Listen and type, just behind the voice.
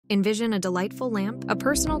Envision a delightful lamp, a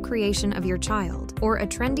personal creation of your child, or a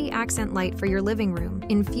trendy accent light for your living room,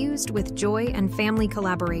 infused with joy and family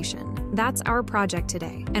collaboration. That's our project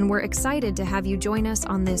today, and we're excited to have you join us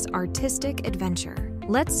on this artistic adventure.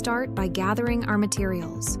 Let's start by gathering our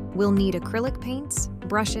materials. We'll need acrylic paints,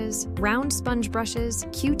 brushes, round sponge brushes,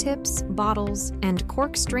 Q-tips, bottles, and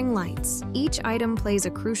cork string lights. Each item plays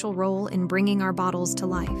a crucial role in bringing our bottles to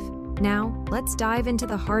life. Now, let's dive into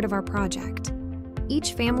the heart of our project.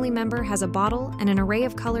 Each family member has a bottle and an array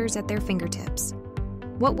of colors at their fingertips.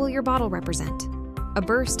 What will your bottle represent? A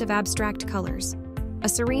burst of abstract colors, a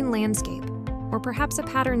serene landscape, or perhaps a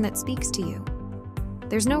pattern that speaks to you?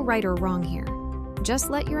 There's no right or wrong here. Just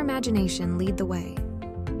let your imagination lead the way.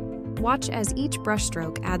 Watch as each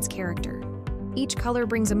brushstroke adds character. Each color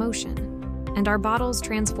brings emotion, and our bottles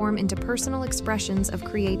transform into personal expressions of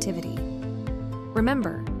creativity.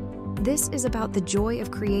 Remember, this is about the joy of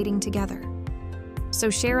creating together. So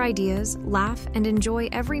share ideas, laugh, and enjoy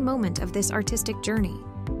every moment of this artistic journey.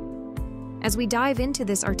 As we dive into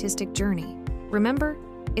this artistic journey, remember,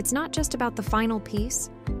 it's not just about the final piece,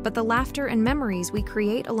 but the laughter and memories we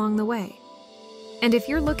create along the way. And if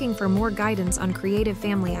you're looking for more guidance on creative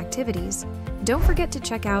family activities, don't forget to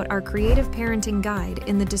check out our creative parenting guide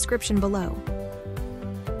in the description below.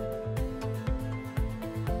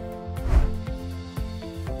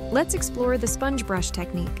 Let's explore the sponge brush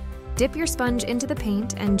technique. Dip your sponge into the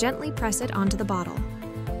paint and gently press it onto the bottle.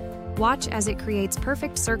 Watch as it creates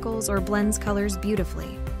perfect circles or blends colors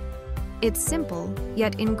beautifully. It's simple,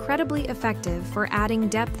 yet incredibly effective for adding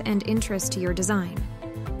depth and interest to your design.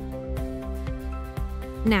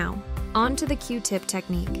 Now, on to the Q-tip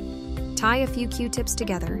technique. Tie a few Q-tips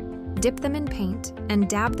together, dip them in paint, and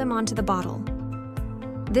dab them onto the bottle.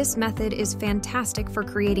 This method is fantastic for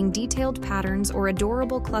creating detailed patterns or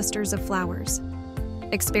adorable clusters of flowers.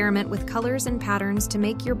 Experiment with colors and patterns to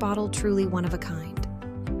make your bottle truly one of a kind.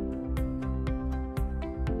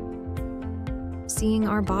 Seeing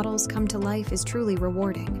our bottles come to life is truly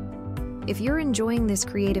rewarding. If you're enjoying this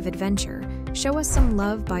creative adventure, show us some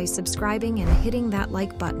love by subscribing and hitting that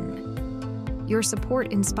like button. Your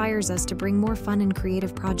support inspires us to bring more fun and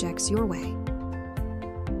creative projects your way.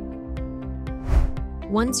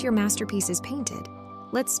 Once your masterpiece is painted,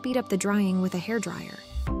 let's speed up the drying with a hairdryer.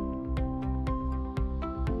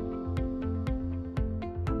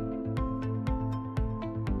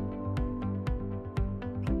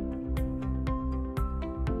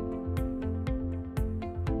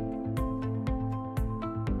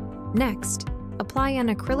 Next, apply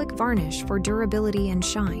an acrylic varnish for durability and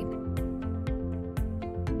shine.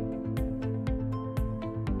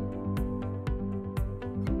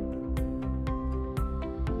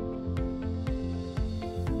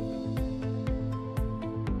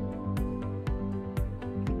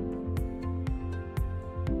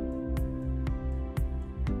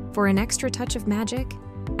 For an extra touch of magic,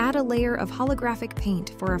 add a layer of holographic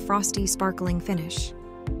paint for a frosty, sparkling finish.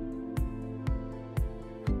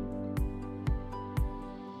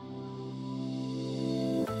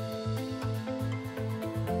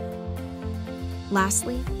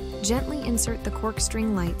 Lastly, gently insert the cork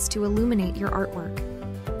string lights to illuminate your artwork.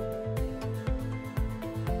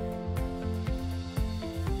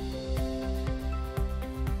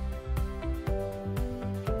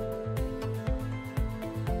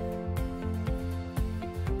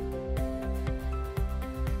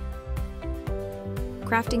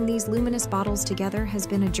 Crafting these luminous bottles together has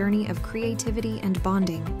been a journey of creativity and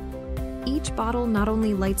bonding. Each bottle not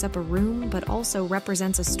only lights up a room, but also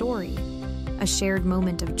represents a story, a shared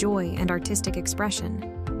moment of joy and artistic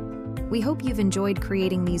expression. We hope you've enjoyed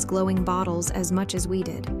creating these glowing bottles as much as we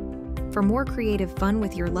did. For more creative fun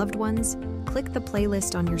with your loved ones, click the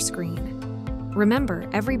playlist on your screen. Remember,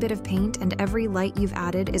 every bit of paint and every light you've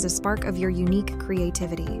added is a spark of your unique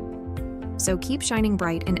creativity. So keep shining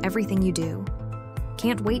bright in everything you do.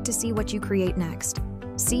 Can't wait to see what you create next.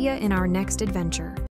 See ya in our next adventure.